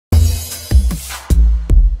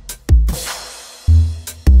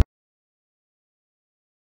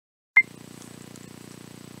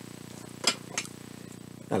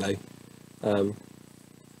Hello.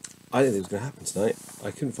 I didn't think it was going to happen tonight. I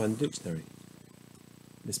couldn't find the dictionary.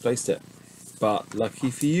 Misplaced it. But lucky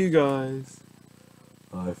for you guys,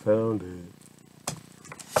 I found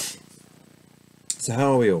it. So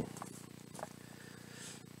how are we all?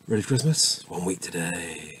 Ready for Christmas? 1 week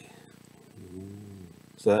today.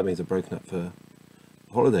 So that means I've broken up for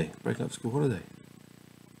holiday. Breaking up school holiday.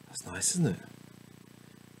 That's nice, isn't it?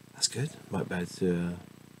 That's good. Might be able to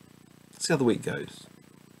see how the week goes.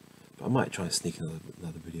 But I might try and sneak another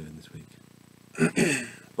video in this week.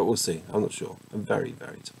 But we'll see. I'm not sure. I'm very,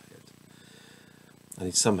 very tired. I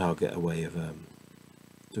need to somehow get a way of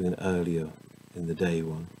doing an earlier in the day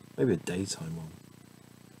one. Maybe a daytime one.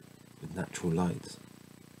 With natural light.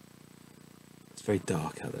 It's very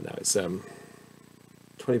dark out there now. It's 20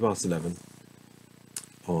 past 11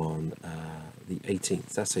 on the 18th.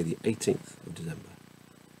 Saturday the 18th of December.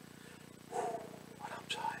 And I'm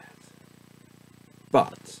tired.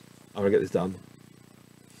 But I'm going to get this done.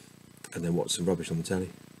 And then watch some rubbish on the telly.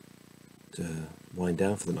 To wind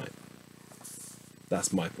down for the night.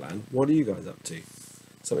 That's my plan. What are you guys up to?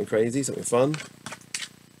 Something crazy? Something fun?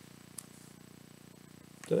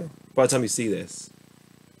 Don't know. By the time you see this,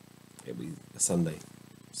 it'll be a Sunday.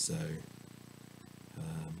 So,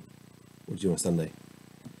 what do you do on Sunday?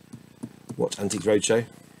 Watch Antiques Roadshow.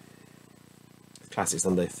 Classic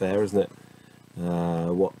Sunday fare, isn't it?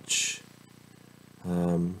 Watch.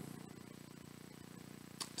 Do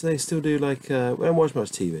they still do like? We don't watch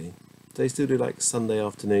much TV. Do they still do like Sunday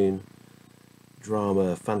afternoon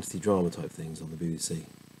drama, fantasy drama type things on the BBC?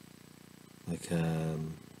 Like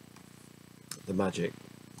the Magic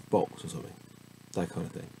Box or something, that kind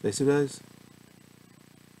of thing. Do they still do those?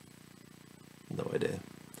 No idea.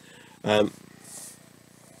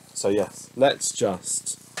 So yes, let's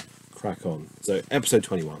just crack on. So episode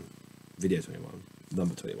 21, video 21,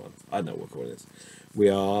 number 21. I don't know what call it is. We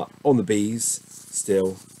are on the bees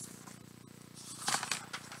still.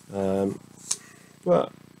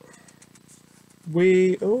 But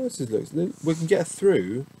we can get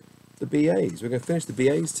through the BAs. We're going to finish the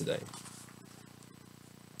BAs today,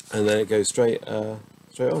 and then it goes straight on.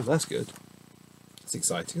 That's good. It's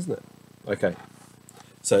exciting, isn't it? Okay,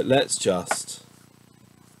 so let's just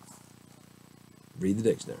read the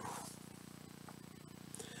dictionary.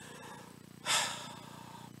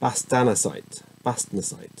 Bastnaesite,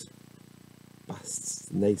 Bastnaesite,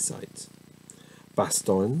 Bastnaesite,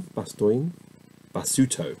 Bastoin,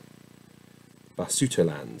 Basuto,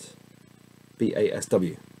 Basutoland,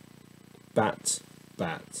 BASW, Batan,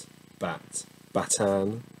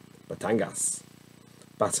 Batangas,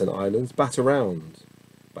 Baton Islands, Bataround,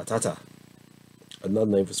 Batata,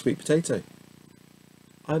 another name for sweet potato.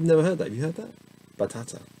 I've never heard that. Have you heard that?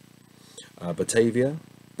 Batata. Batavia,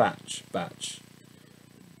 Batch,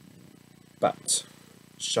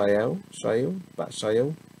 Shale,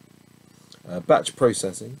 batch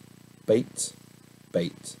processing, bait,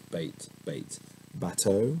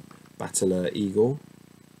 bateau, battler, eagle,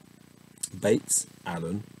 Bates,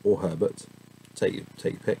 Allen, or Herbert, take your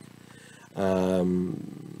pick.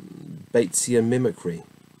 Batesian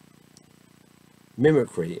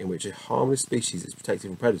mimicry, in which a harmless species is protected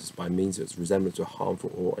from predators by means of its resemblance to a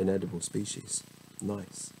harmful or inedible species.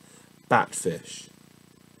 Nice. Batfish,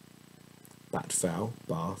 batfowl,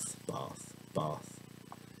 bath.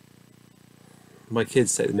 My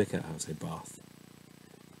kids take the mick out how I say bath.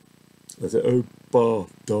 They say, oh,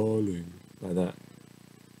 bath, darling, like that.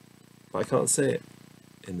 But I can't say it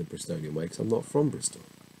in the Bristolian way because I'm not from Bristol.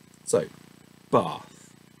 So, bath.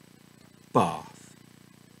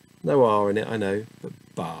 No R in it, I know, but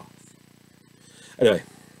bath. Anyway,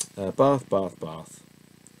 Bath,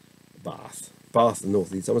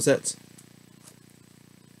 North East Somerset.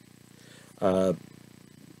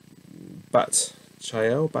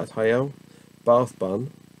 Bat-Hyel, Bath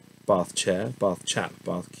bun, bath chair, bath chap,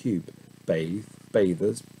 bath cube, bathe,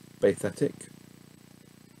 bathers, bathetic,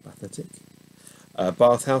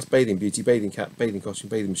 bathhouse, bathing beauty, bathing cap, bathing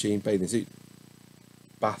costume, bathing machine, bathing suit,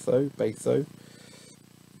 batho,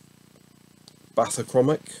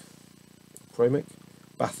 bathochromic,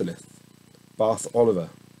 batholith, Bath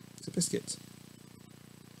Oliver. It's a biscuit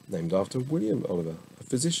named after William Oliver, a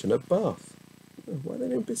physician at Bath. Why are they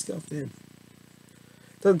naming biscuit after him?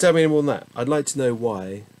 Doesn't tell me any more than that. I'd like to know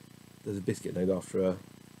why there's a biscuit named after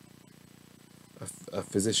a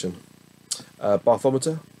physician.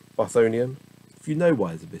 Bathometer, Bathonian. If you know why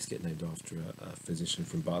there's a biscuit named after a physician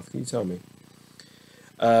from Bath, can you tell me?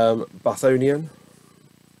 Bathonian,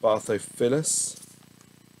 Bathophilus,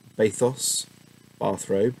 Bathos,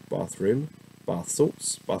 bathrobe, bathroom, bath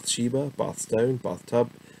salts, Bathsheba, Bathstone,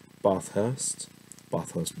 bathtub, Bathurst,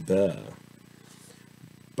 Burr,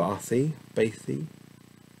 Bathy, Bathy,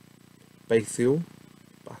 Bathial,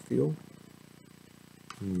 Bathial.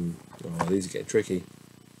 Oh, these are getting tricky.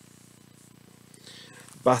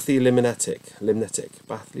 Bathylimnetic,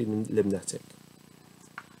 bathylimnetic,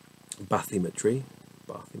 bathymetry,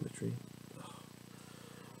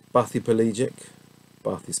 bathypelagic,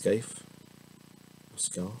 bathyscaphe,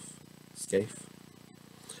 scaphe,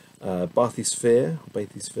 bathysphere,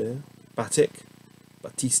 batic,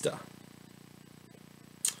 batista,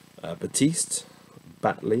 batiste,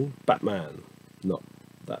 batley, batman, not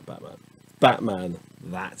that Batman, Batman,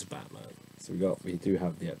 that's Batman. So we do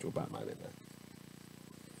have the actual Batman in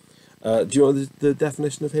there. Do you know what the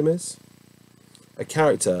definition of him is? A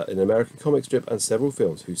character in an American comic strip and several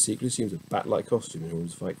films who secretly assumes a bat-like costume in order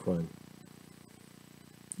to fight crime.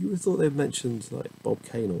 You would have thought they'd mentioned like Bob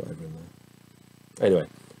Kane or whatever in there. Anyway,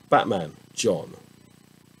 Batman, John.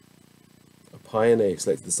 A pioneer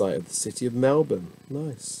selected the site of the city of Melbourne.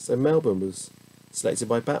 Nice. So Melbourne was selected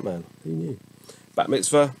by Batman. Who knew? Bat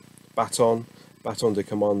mitzvah, baton, baton de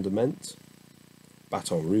commandement,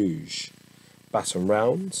 baton rouge, baton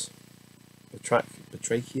round,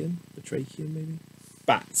 batrachian maybe?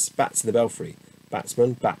 Bats in the belfry,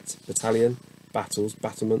 batsman, bat, battalion, battles,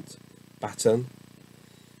 battlement, baton,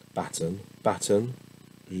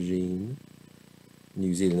 Jean,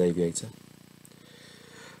 New Zealand aviator,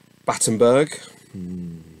 Battenberg, I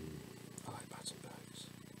like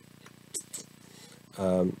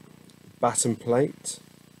Battenbergs, batten plate,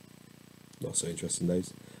 not so interested in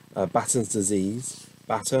those, Batten's disease,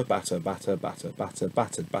 batterer,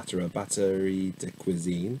 battery de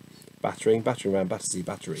cuisine, battering ram, battersea,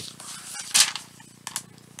 battery,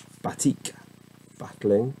 batik,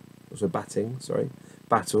 battling, also batting, sorry,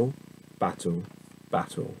 battle,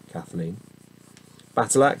 Kathleen,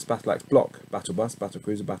 battle axe, block, battle bus, battle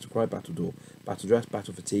cruiser, battle cry, battle door, battle dress,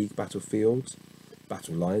 battle fatigue, battlefield,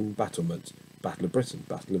 battle line, battlement, battle of Britain,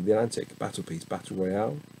 battle of the Atlantic, battle piece, battle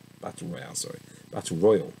royal, battle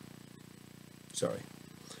royal,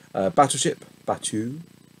 battleship, Batu,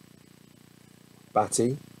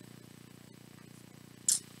 Batty,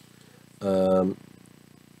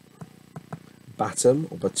 Batum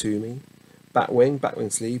or Batumi,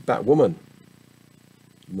 Batwing sleeve, Batwoman,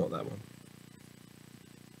 not that one,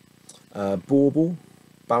 Bauble,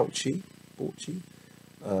 Bauchi,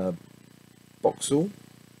 Boxall,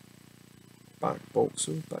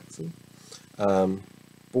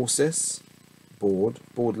 Borsis,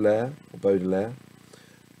 Baudelaire or Baudelaire,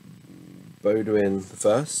 Baudouin the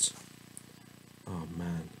First. Oh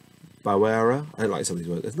man, Bawera. I don't like some of these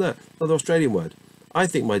words. Isn't that another Australian word? I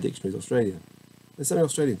think my dictionary is Australian. There's so many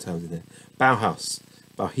Australian terms in here. Bauhaus,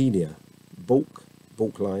 Bauhinia,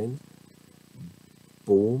 Balkline,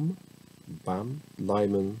 Baum, Bam,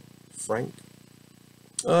 Lyman, Frank.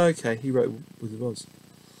 Okay, he wrote what it was.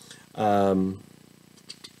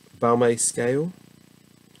 Balmain scale,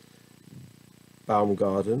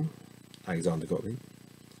 Baumgarten, Alexander Gottlieb,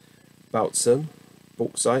 Bautzen,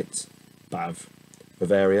 Bauxite,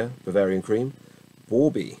 Bavaria, Bavarian cream,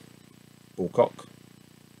 Borby, Borcock,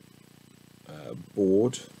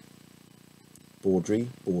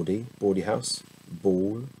 Bawdy house,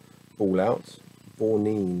 Ball out,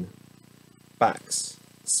 Borneen, Bax,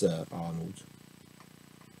 Sir Arnold,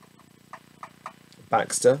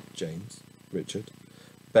 Baxter, James, Richard,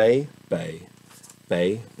 Bay,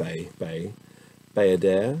 Bayadere,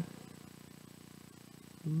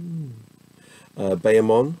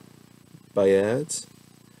 Bayamon, Bayard,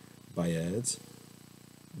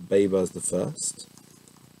 Baybars the First,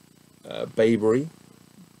 Baybury,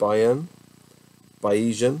 Bayern,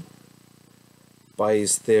 Bayesian,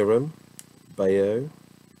 Bayes theorem, Bayo,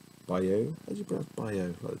 how do you pronounce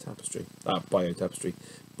Bayo, like the tapestry? Bayo tapestry,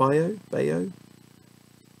 Bayo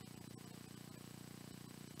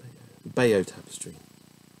tapestry,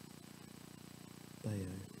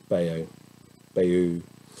 Bayo,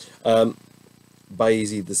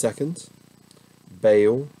 Bayezid the Second,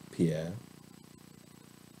 Bale, Pierre,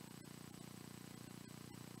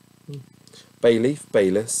 Bayleaf,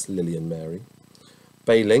 Bayless, Lillian Mary,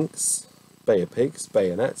 Baylinks, Bay of Pigs,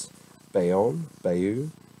 Bayonet, Bayon,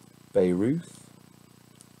 Bayou, Bayruth,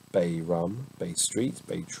 Bay Rum, Bay Street,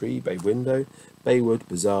 Bay Tree, Bay Window, Baywood,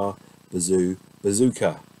 Bazaar, Bazoo,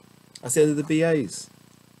 Bazooka. That's the end of the BAs.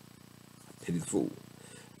 Pity the fool.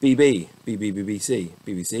 BB, BBC,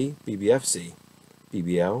 BBFC,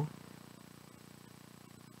 BBL,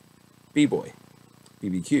 B-Boy,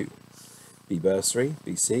 BBQ, B-Bursary,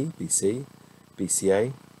 BC,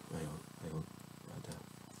 BCA. Hang on.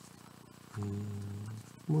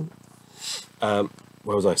 Right down.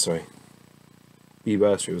 Where was I? Sorry.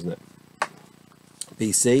 B-Bursary, wasn't it?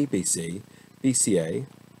 BC, BCA,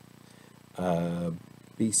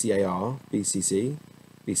 BCAR, BCC,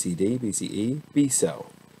 BCD, BCE, B cell,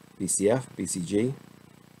 BCF, BCG.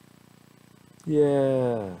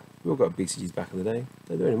 Yeah, we all got BCGs back in the day.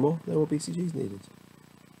 Don't do anymore. No more BCGs needed.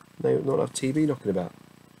 No, not enough TB knocking about.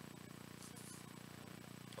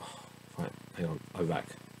 Oh, right, hang on. I'll be back.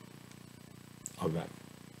 I'll be back.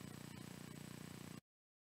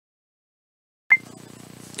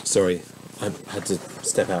 Sorry, I had to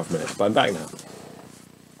step out for a minute, but I'm back now.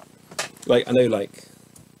 Like, I know, like,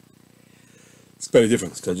 it's very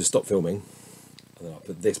different because I just stopped filming and then I'll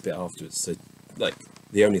put this bit afterwards. So, like,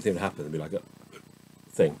 the only thing that happened would be like a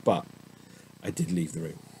thing, but I did leave the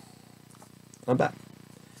room. I'm back.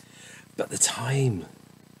 But the time,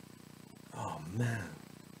 oh man.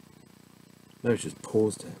 No, it's just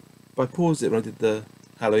paused it. But I paused it when I did the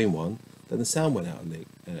Halloween one, then the sound went out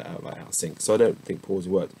of sync, so I don't think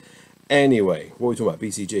pausing worked. Anyway, what are we talking about?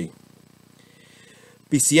 BCG,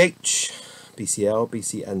 BCH, BCL,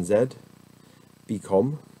 BCNZ,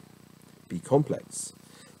 BCom, B-complex,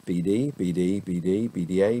 BD, BD, BD,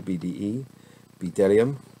 BDA, BDE,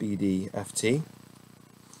 Bedelium, BDFT,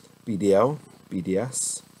 BDL,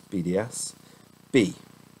 BDS, BDS, B,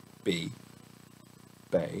 B,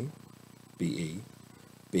 Bay, BE,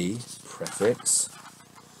 B, prefix,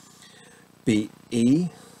 BE,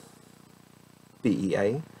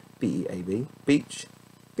 BEA, BEAB, beach,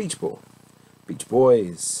 beach ball, Beach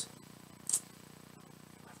Boys.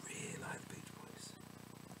 I really like the Beach Boys.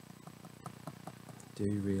 Do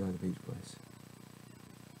you really like the Beach Boys?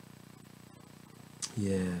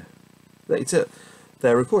 Yeah.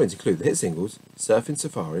 Their recordings include the hit singles Surfing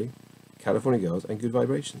Safari, California Girls, and Good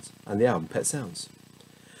Vibrations, and the album Pet Sounds.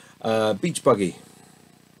 Beach Buggy,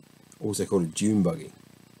 also called a June Buggy.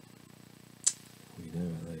 We know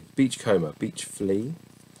about those. Beach Coma, Beach Flea,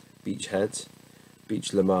 Beach Head,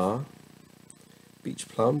 Beach Lamar, Beach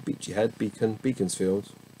Plum, Beachy Head, Beaconsfield,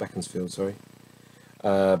 sorry,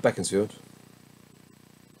 Beaconsfield,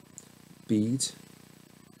 Bede,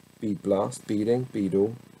 Bede Blast, Beading,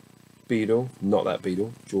 Beadle, not that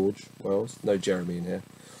Beadle, George Wells, no Jeremy in here,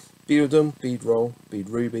 Beadledom, Bede Roll, Bede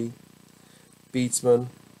Ruby, Beadsman,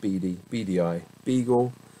 Beady, BDI,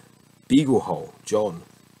 Beagle, Beaglehole, John,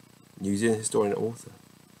 New Zealand historian and author.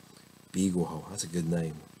 Beaglehole, that's a good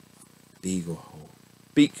name. Beaglehole.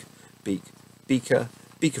 Beak, Beaker,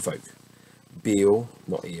 Beakerfolk. Beal,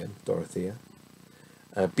 not Ian, Dorothea.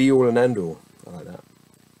 Be all and end all, I like that.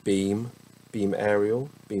 Beam, Beam Aerial,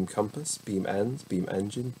 Beam Compass, Beam Ends, Beam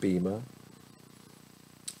Engine, Beamer.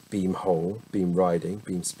 Beam Hole, Beam Riding,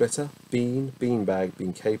 Beam Splitter, Bean, Beanbag,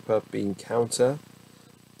 Bean Caper, Bean Counter,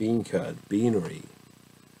 Bean Curd, Beanery,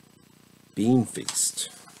 Bean Feast,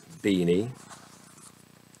 Beanie.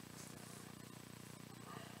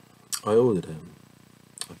 I ordered him.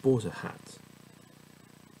 I bought a hat.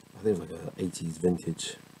 I think it was like an 80s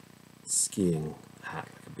vintage skiing hat,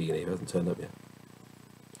 like a beanie. It hasn't turned up yet.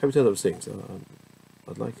 Hope it turns up soon, so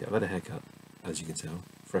I'd like it. I've had a haircut, as you can tell,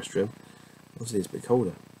 fresh trim. Obviously it's a bit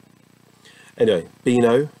colder. Anyway,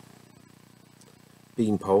 Beano,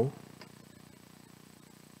 Beanpole,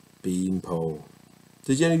 Beanpole.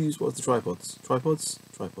 Did you only use, what's the tripods? Tripods.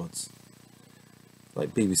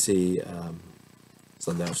 Like BBC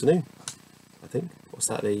Sunday afternoon, I think, or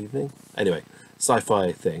Saturday evening. Anyway,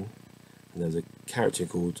 sci-fi thing, and there's a character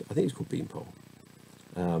called, I think it's called Beanpole,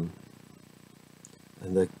 and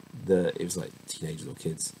it was like teenagers or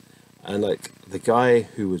kids, and like the guy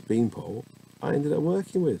who was Beanpole, I ended up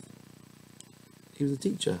working with. He was a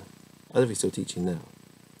teacher. I don't know if he's still teaching now,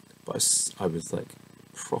 but I was like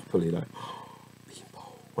properly like, oh,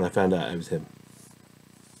 Beanpole, when I found out it was him.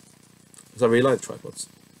 Because I really like tripods.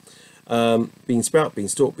 Bean Sprout, Bean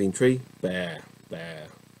Stalk, Bean Tree, Bear,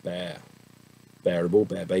 Bearable,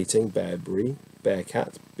 Bear Baiting, Bear Brie, Bear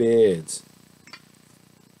Cat, Beard.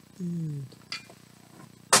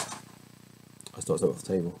 I started something off the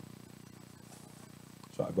table.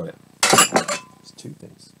 So I've got it. It's two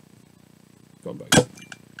things. Got them both.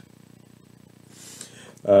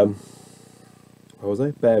 What was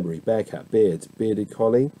I? Bearberry, Bear Cat, Beard, Bearded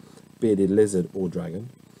Collie, Bearded Lizard or Dragon.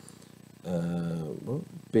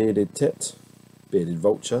 Bearded Tit, Bearded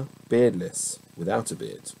Vulture, Beardless, without a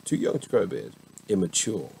beard, too young to grow a beard,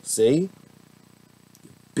 immature. See?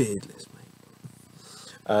 Beardless,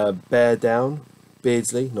 mate. Bear Down,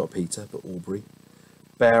 Beardsley, not Peter, but Aubrey.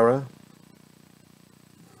 Bearer,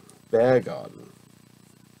 Bear Garden.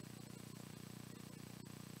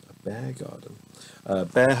 A bear garden.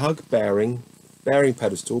 Bear Hug, Bearing, Bearing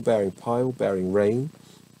Pedestal, Bearing Pile, Bearing Rain,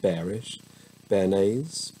 Bearish, Bear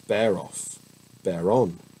Nays, Bear Off, Bear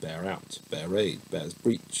On, Bear Out, Bear Raid, Bear's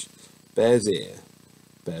Breach, Bear's Ear,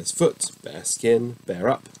 Bear's Foot, Bear Skin, Bear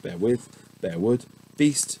Up, Bear With, bear wood.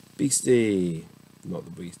 Beast, beastie, not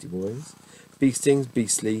the Beastie Boys. Beastings,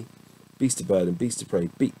 beastly, beast of burden, beast of prey,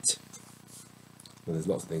 beat. And there's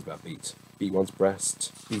lots of things about beat. Beat one's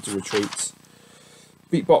breast, beat a retreat,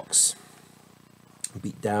 beatbox,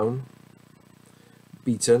 beat down,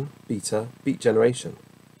 beaten, beater, beat generation.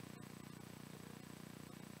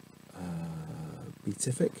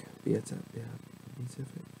 Beatific, beatific.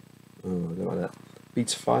 Oh, I don't like that.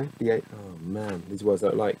 Beatify, B8. Oh man, these words I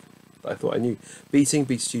don't like. That I thought I knew. Beating,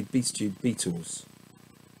 beatitude, Beatles.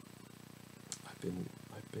 I've been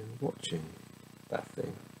watching that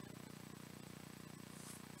thing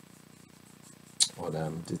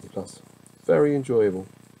on Disney Plus. Very enjoyable.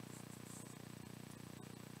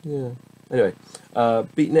 Yeah. Anyway,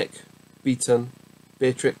 Beatnik, Beaton,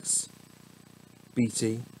 Beatrix,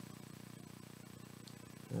 Beatty.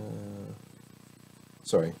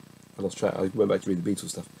 Sorry, I lost track. I went back to read the Beatles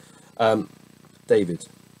stuff. David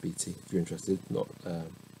Beatty, if you're interested, not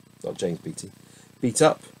James Beatty. Beat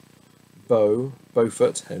Up,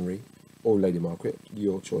 Beaufort Henry, or Lady Margaret,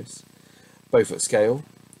 your choice. Beaufort Scale,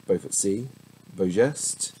 Beaufort Sea,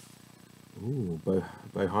 Beaugest,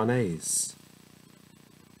 Beauharnais,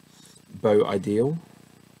 Beau Ideal,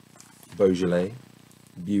 Beaujolais,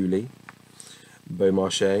 Bewley,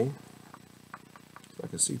 Beaumarchais,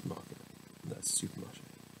 like a supermarket. That's a supermarket.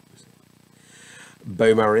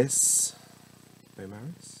 Beaumaris,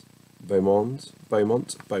 Beaumont,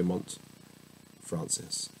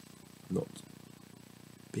 Francis, not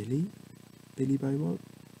Billy Beaumont,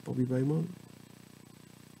 Bobby Beaumont,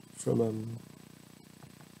 from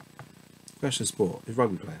Crash of Sport, his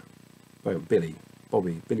rugby player, Billy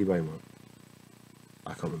Beaumont,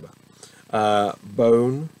 I can't remember.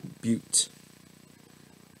 Bone, Beauteous,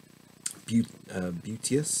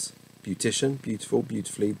 Beautician, Beautiful,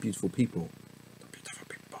 Beautifully, Beautiful People.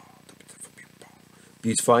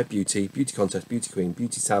 Beautify, Beauty, Beauty Contest, Beauty Queen,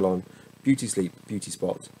 Beauty Salon, Beauty Sleep, Beauty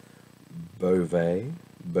Spot, Beauvais,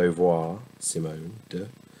 Beauvoir, Simone de,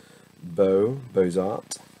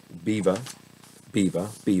 Beaux-Arts, Beaver,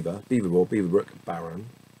 Beaverball, Beaverbrook, Baron,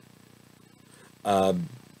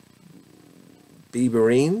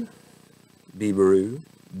 Beaverine, Beaveroo,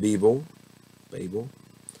 Babel,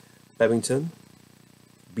 Bevington,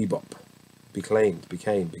 Bebop, Beclaimed,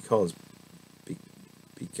 Became, Because,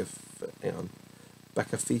 hang on,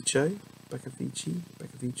 Beccaficio,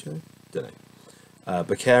 don't know.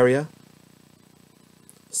 Beccaria,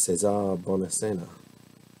 Cesar Bonacena,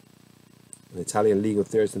 an Italian legal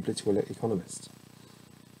theorist and political economist.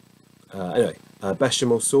 Anyway,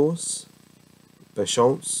 Bechamel sauce,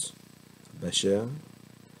 Bechance, Becher,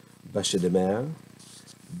 Becher de Mer,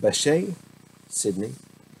 Bechet, Sydney,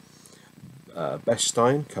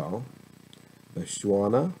 Bechstein, Carl,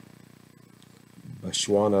 Bechuana,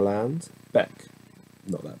 Bechuanaland, Beck,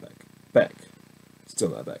 not that Beck, Beck, still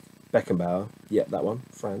that Beck, Beckenbauer, yep, that one,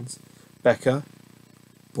 Franz, Becker,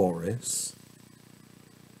 Boris,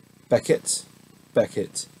 Beckett,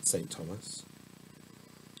 St. Thomas,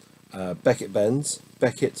 Beckett Benz,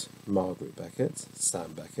 Beckett, Margaret Beckett,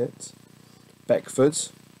 Sam Beckett, Beckford,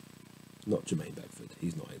 not Jermaine Beckford,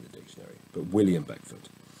 he's not in the dictionary, but William Beckford,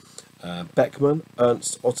 Beckman,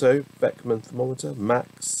 Ernst Otto, Beckman thermometer,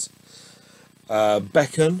 Max,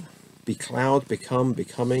 Beckon, Becloud, Become,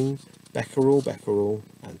 Becoming, Becquerel,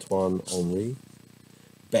 Antoine Henri,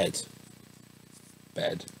 Bed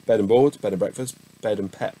and Board, Bed and Breakfast, Bed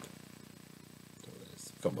and Pep.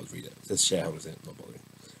 Can't bother to read it. It says shareholders in it, not bothering.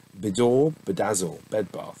 Bedore, Bedazzle,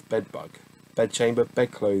 Bed Bath, Bed Bug, Bed Chamber,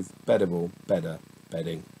 Bed Clothes, Beddable, Bedder,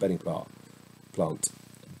 Bedding, Bedding Plant,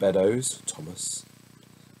 Beddoes, Thomas,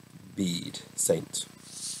 Bede, Saint.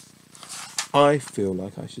 I feel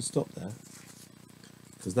like I should stop there,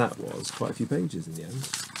 because that was quite a few pages in the end,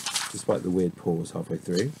 despite the weird pause halfway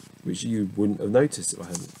through, which you wouldn't have noticed if I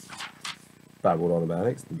hadn't babbled on about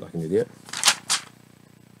it, like an idiot.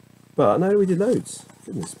 But no, we did loads.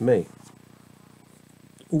 Goodness me.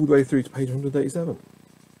 All the way through to page 137.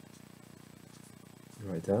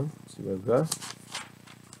 Write down, see where we go.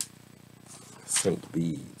 St.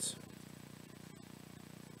 Bede.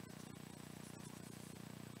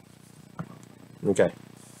 Okay.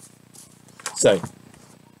 So,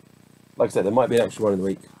 like I said, there might be an extra one in the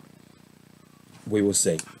week. We will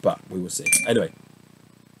see, but we will see. Anyway.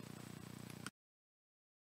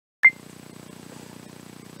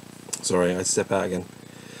 Sorry, I step out again.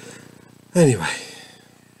 Anyway,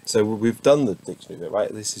 so we've done the dictionary bit,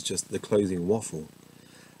 right? This is just the closing waffle.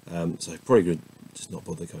 So I probably could just not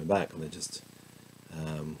bother coming back and then just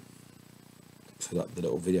fill up the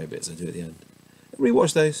little video bits I do at the end.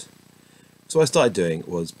 Rewatch those. So what I started doing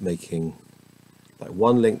was making like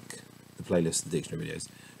one link, the playlist, the dictionary videos,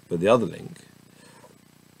 but the other link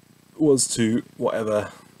was to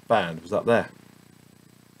whatever band was up there.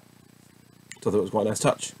 So I thought it was quite a nice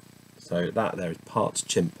touch. So that there is Part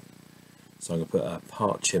Chimp. So I'm going to put a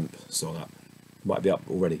Part Chimp song up. Might be up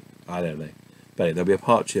already. I don't know. But anyway, there'll be a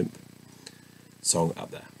Part Chimp song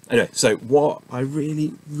up there. Anyway, so what I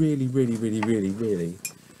really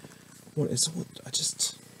want is I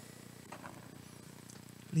just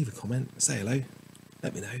leave a comment, say hello,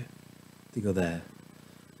 let me know that you're there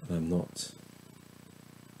and I'm not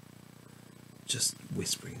just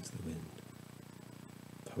whispering into the wind.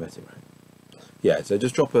 Poetic, right? Yeah, so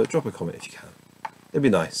just drop a comment if you can. It'd be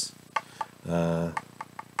nice. Yeah,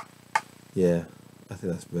 I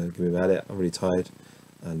think that's going to be about it. I'm really tired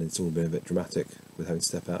and it's all been a bit dramatic with having to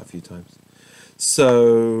step out a few times.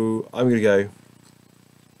 So I'm going to go,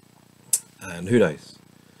 and who knows,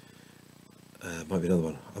 might be another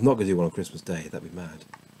one. I'm not going to do one on Christmas Day, that'd be mad.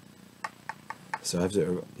 So I have to,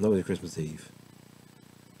 I'm not going to do Christmas Eve,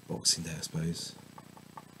 Boxing Day I suppose.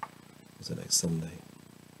 What's that, next Sunday?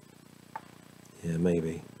 Yeah,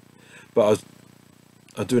 maybe. But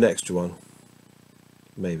I'll do an extra one,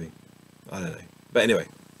 maybe. I don't know. But anyway.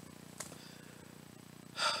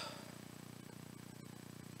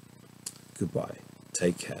 Goodbye.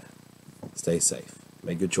 Take care. Stay safe.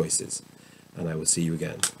 Make good choices. And I will see you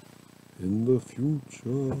again in the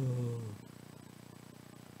future.